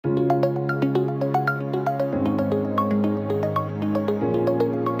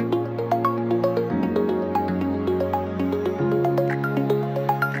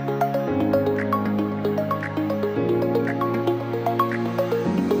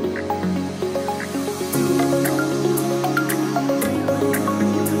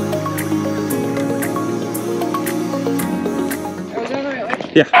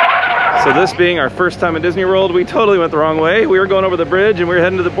So this being our first time at Disney World, we totally went the wrong way. We were going over the bridge and we were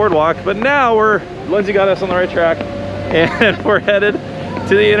heading to the boardwalk, but now Lindsay got us on the right track and we're headed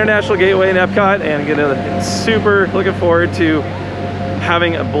to the International Gateway in Epcot and super looking forward to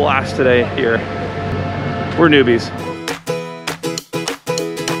having a blast today here. We're newbies.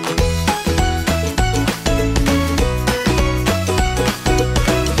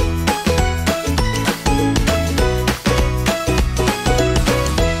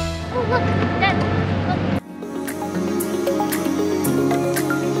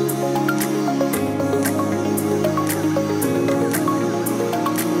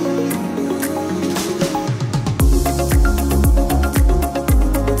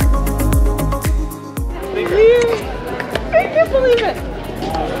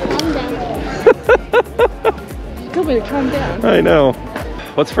 Calm down. I know.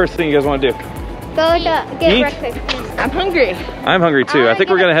 What's the first thing you guys want to do? Go to get breakfast. I'm hungry. I'm hungry too. I think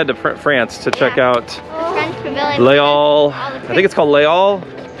we're gonna head to France to check out French Pavilion. Léal. I think it's called Léal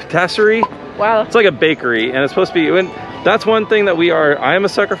Patisserie. Wow. It's like a bakery, and it's supposed to be. That's one thing that I am a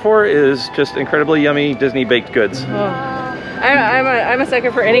sucker for, is just incredibly yummy Disney baked goods. I'm a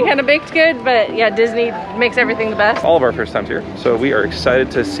sucker for any kind of baked good, but yeah, Disney makes everything the best. All of our first times here, so we are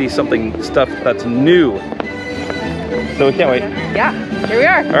excited to see stuff that's new. So we can't wait. Yeah, here we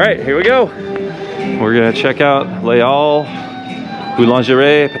are. All right, here we go. We're gonna check out Léal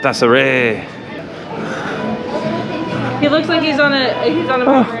Boulangerie Patisserie. He looks like he's on a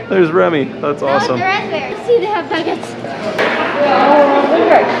Oh, there's Remy. That's awesome. See, they have baguettes. Oh, look at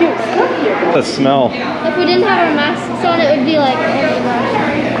that cute stuff here. The smell. If we didn't have our masks on, it would be like, oh my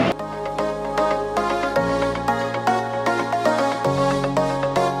gosh.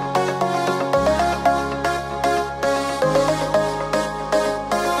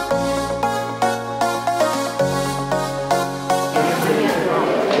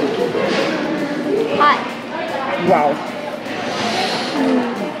 Wow.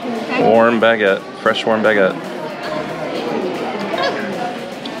 Warm baguette, fresh warm baguette.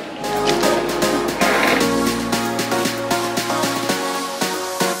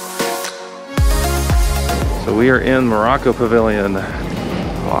 So we are in Morocco Pavilion.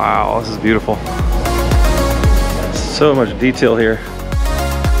 Wow, this is beautiful. So much detail here.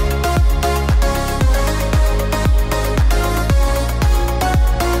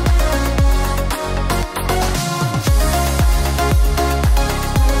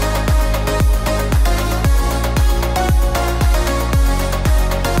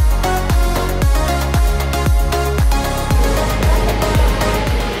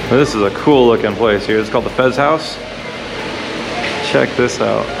 This is a cool looking place here. It's called the Fez House. Check this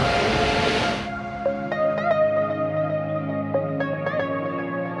out.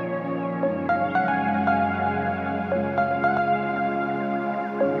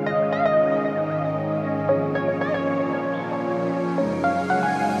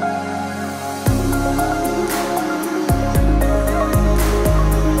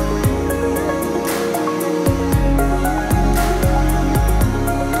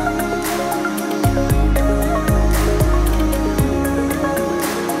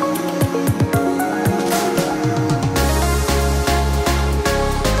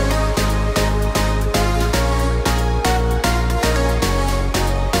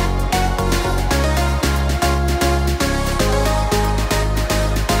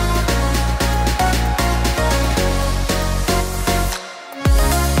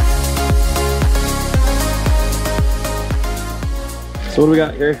 So what do we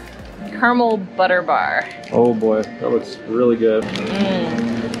got here? Caramel butter bar. Oh boy, that looks really good.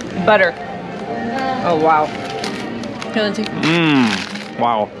 Butter. Oh wow. Here, Lindsay.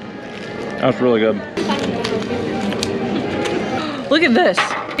 Wow. That's really good. Look at this.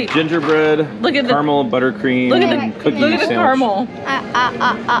 Gingerbread, look at the caramel, buttercream, look at the cookie look at the sandwich. caramel.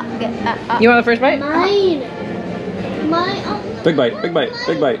 You want the first bite? Mine. Big bite, big bite,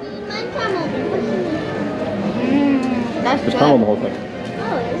 big bite. That's There's good. caramel in the whole thing.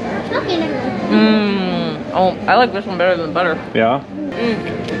 Okay, never mind. Oh, I like this one better than butter. Yeah?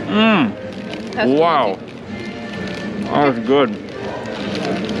 Wow. That was good.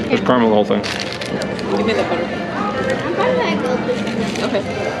 There's caramel in the whole thing. Give me the butter. I'm probably gonna go this one. Okay.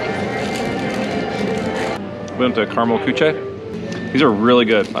 We went to caramel kuche. These are really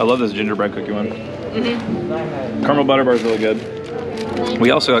good. I love this gingerbread cookie one. Caramel butter bar is really good.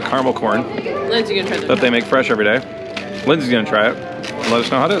 We also got caramel corn Lindsay's gonna try this. that they make fresh every day. Lindsay's gonna try it and let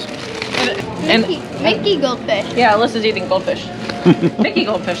us know how it is. And Mickey goldfish. yeah, Alyssa's eating goldfish. Mickey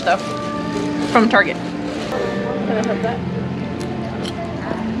goldfish though, from Target. Can I have that?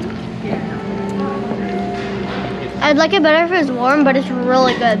 I'd like it better if it was warm, but it's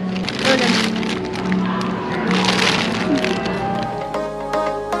really good.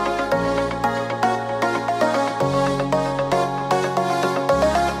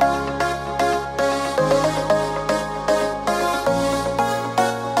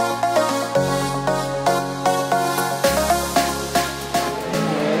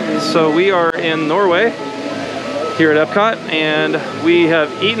 So we are in Norway here at Epcot, and we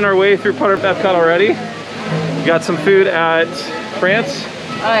have eaten our way through part of Epcot already. We got some food at France.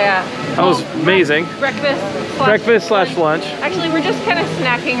 Oh yeah. That was amazing. Breakfast slash lunch. Actually, we're just kind of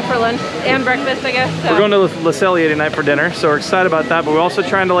snacking for lunch and breakfast, I guess. So. We're going to Cellier tonight for dinner, so we're excited about that, but we're also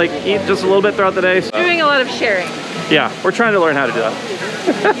trying to like eat just a little bit throughout the day. So. Doing a lot of sharing. Yeah, we're trying to learn how to do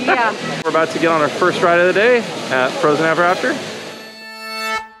that. Yeah. We're about to get on our first ride of the day at Frozen Ever After.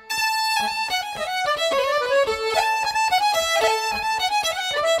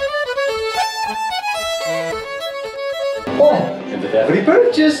 And with every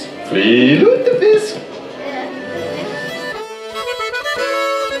purchase, free lutefisk.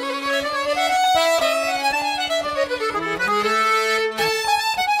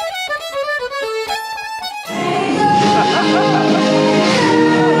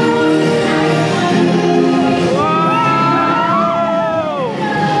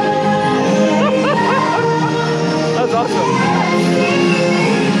 That's awesome.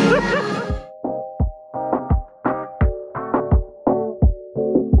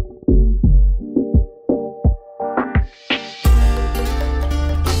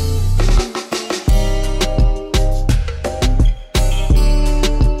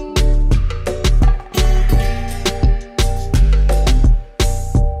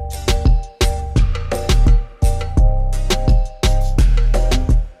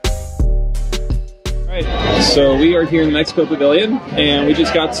 So we are here in the Mexico Pavilion, and we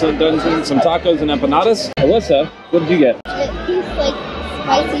just got done some tacos and empanadas. Alyssa, what did you get? It tastes like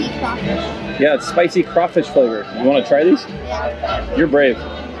spicy crawfish. Yeah, it's spicy crawfish flavor. You want to try these? Yeah. You're brave.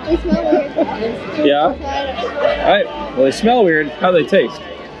 They smell weird. Yeah? All right. Well, they smell weird. How do they taste?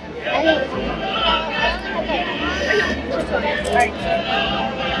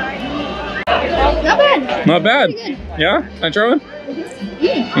 Not bad. Not bad. Pretty good. Yeah? Can I try one?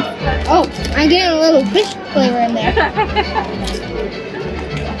 Oh, I'm getting a little fish flavor in there.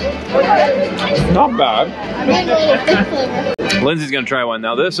 Not bad. I'm getting a little fish flavor. Lindsay's going to try one.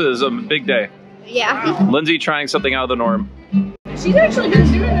 Now, this is a big day. Yeah. Lindsay trying something out of the norm. She's actually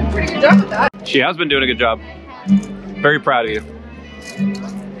been doing a pretty good job with that. She has been doing a good job. Very proud of you.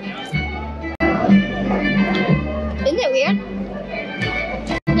 Isn't it weird?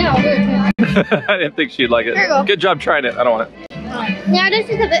 No, weird. I didn't think she'd like it. There you go. Good job trying it. I don't want it. Yeah, this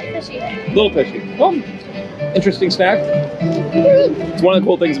is a bit fishy. A little fishy. Well, interesting snack. It's one of the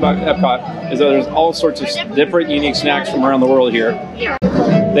cool things about Epcot is that there's all sorts of different unique snacks from around the world here.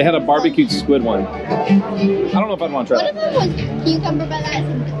 They had a barbecued squid one. I don't know if I'd want to try One of them was cucumber, but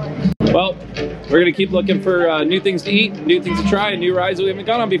that's Well, we're going to keep looking for new things to eat, new things to try, and new rides that we haven't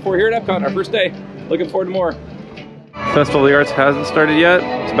gone on before here at Epcot, our first day. Looking forward to more. Festival of the Arts hasn't started yet.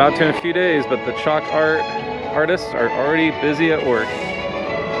 It's about to in a few days, but the chalk art artists are already busy at work.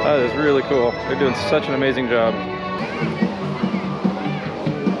 That is really cool. They're doing such an amazing job.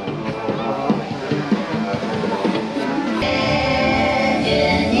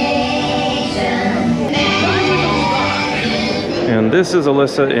 And this is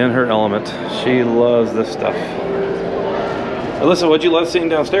Alyssa in her element. She loves this stuff. Alyssa, what'd you love seeing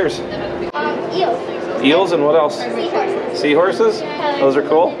downstairs? eels. Eels and what else? Seahorses. Seahorses? Those are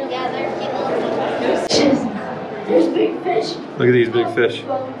cool. There's big fish. Look at these big fish.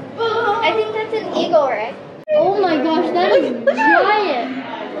 I think that's an eagle, right? Oh my gosh, that is giant.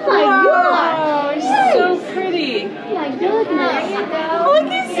 Oh my gosh. So pretty. Oh my goodness. Look,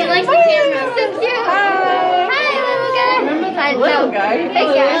 he's He likes the camera. So cute. Hi, little guy. Remember that little guy? Hey,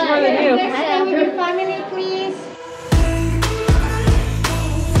 Oh, guys. there's more than you. Can you do 5 minutes, please?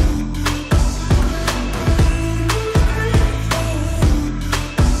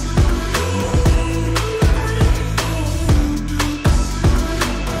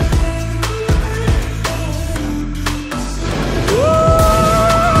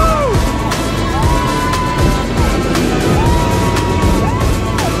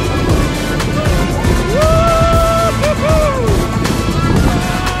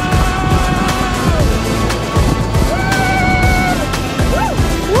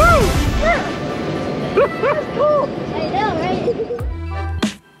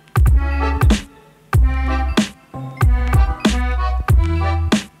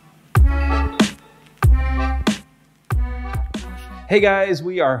 Hey guys,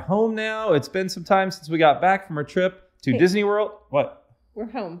 we are home now. It's been some time since we got back from our trip to Disney World. What? We're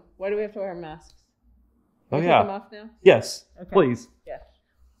home. Why do we have to wear masks? Oh, Can we yeah. take them off now? Yes, Okay. please. Yeah.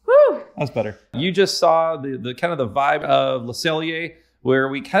 Woo! That's better. You just saw the kind of the vibe of Le Cellier, where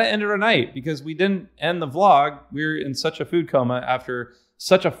we kind of ended our night because we didn't end the vlog. We were in such a food coma after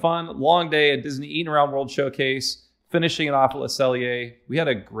such a fun, long day at Disney Eating Around World Showcase, finishing it off at Le Cellier. We had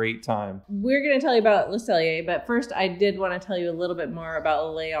a great time. We're going to tell you about Le Cellier, but first I did want to tell you a little bit more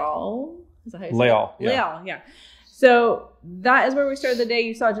about Leal. Is that how you say Leal, it? yeah. Leal, yeah. So that is where we started the day.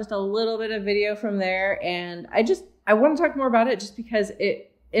 You saw just a little bit of video from there, and I want to talk more about it just because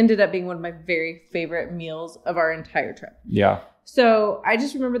it ended up being one of my very favorite meals of our entire trip. Yeah. So I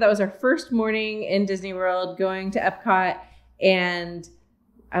just remember that was our first morning in Disney World, going to Epcot, and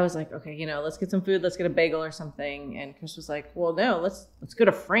I was like, okay, let's get some food. Let's get a bagel or something. And Chris was like, well, no, let's go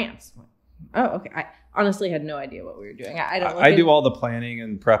to France. I'm like, oh, okay. I honestly had no idea what we were doing. I do all the planning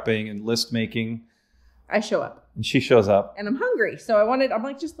and prepping and list making. I show up. And she shows up. And I'm hungry. So I'm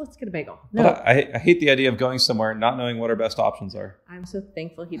like, just let's get a bagel. No. But I hate the idea of going somewhere and not knowing what our best options are. I'm so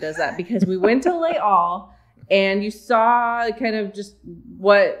thankful he does that because we went to Leal and you saw kind of just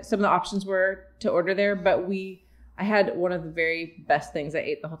what some of the options were to order there. But I had one of the very best things I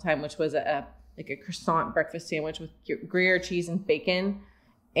ate the whole time, which was a croissant breakfast sandwich with Gruyere cheese and bacon.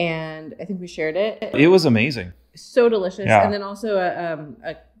 And I think we shared it. It was amazing. So delicious. Yeah. And then also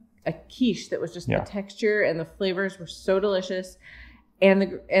a quiche that was just the texture and the flavors were so delicious.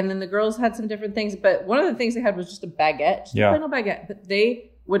 And then the girls had some different things. But one of the things they had was just a baguette. Just a plain old baguette. But they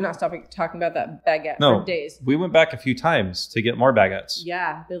would not stop talking about that baguette for days. We went back a few times to get more baguettes.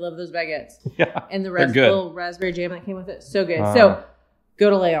 Yeah, they love those baguettes. Yeah, and the good. little raspberry jam that came with it, so good. So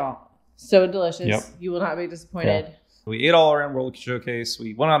go to Leal. So delicious. Yep. You will not be disappointed. Yeah. We ate all around World Showcase.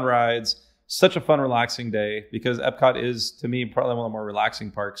 We went on rides. Such a fun, relaxing day because Epcot is, to me, probably one of the more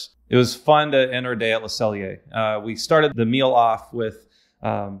relaxing parks. It was fun to end our day at Le Cellier. We started the meal off with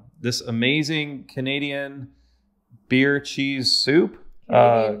this amazing Canadian beer cheese soup.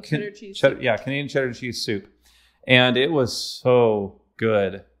 Canadian cheddar cheese soup. Yeah, Canadian cheddar cheese soup. And it was so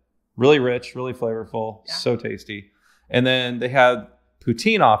good. Really rich, really flavorful, so tasty. And then they had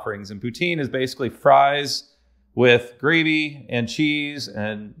poutine offerings. And poutine is basically fries with gravy and cheese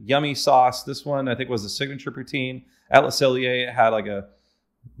and yummy sauce. This one, I think, was the signature poutine at Le Cellier. It had like a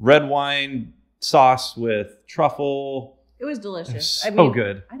red wine sauce with truffle. It was delicious. It was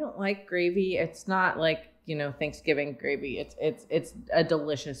good. I don't like gravy. It's not like, Thanksgiving gravy. It's a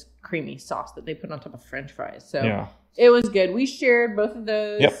delicious creamy sauce that they put on top of French fries. So it was good. We shared both of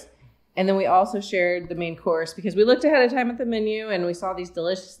those. Yep. And then we also shared the main course because we looked ahead of time at the menu and we saw these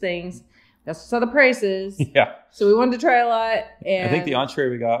delicious things. We also saw the prices. Yeah. So we wanted to try a lot. And I think the entree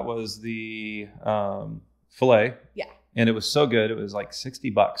we got was the filet. Yeah. And it was so good. It was like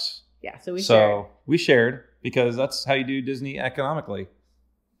 $60. Yeah. So we shared because that's how you do Disney economically.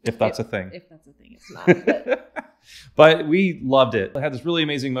 If that's a thing. If that's a thing, it's not. But we loved it. It had this really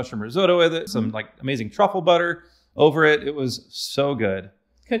amazing mushroom risotto with it, some like amazing truffle butter over it. It was so good.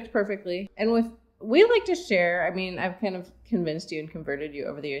 Cooked perfectly. And we like to share. I mean, I've kind of convinced you and converted you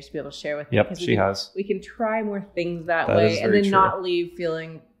over the years to be able to share with me. Yep, she has. We can try more things that way and then not leave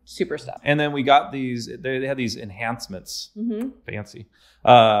feeling super stuffed. And then we got these, they had these enhancements, fancy,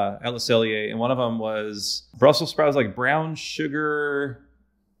 at Le Cellier. And one of them was Brussels sprouts, like brown sugar,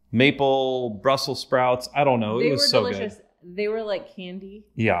 maple Brussels sprouts. I don't know. It was so delicious. Good. They were like candy.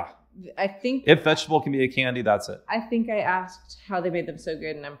 Yeah. I think if vegetable can be a candy, that's it. I think I asked how they made them so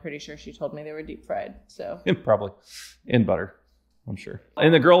good, and I'm pretty sure she told me they were deep fried. So probably in butter, I'm sure.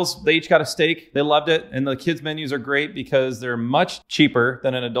 And the girls, they each got a steak. They loved it. And the kids' menus are great because they're much cheaper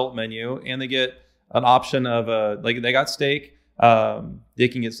than an adult menu, and they get an option of they got steak. They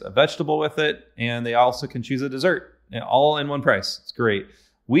can get a vegetable with it, and they also can choose a dessert, all in one price. It's great.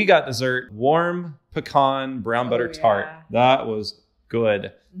 We got dessert, warm pecan brown butter tart. That was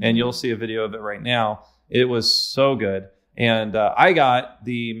good. And you'll see a video of it right now. It was so good. And I got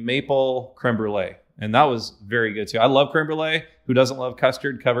the maple creme brulee, and that was very good too. I love creme brulee. Who doesn't love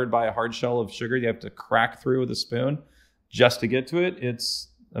custard covered by a hard shell of sugar you have to crack through with a spoon just to get to it? It's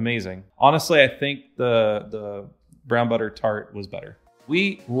amazing. Honestly, I think the brown butter tart was better.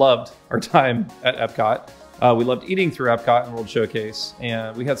 We loved our time at Epcot. We loved eating through Epcot and World Showcase,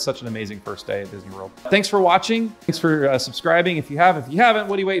 and we had such an amazing first day at Disney World. Thanks for watching. Thanks for subscribing. If you haven't,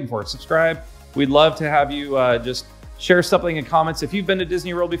 what are you waiting for? Subscribe. We'd love to have you just share something in comments. If you've been to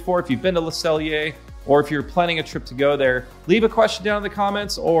Disney World before, if you've been to Le Cellier, or if you're planning a trip to go there, leave a question down in the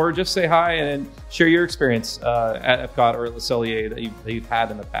comments or just say hi and share your experience at Epcot or at Le Cellier that you've had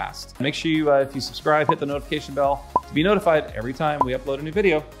in the past. Make sure you, if you subscribe, hit the notification bell to be notified every time we upload a new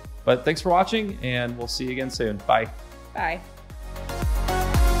video. But thanks for watching, and we'll see you again soon. Bye. Bye.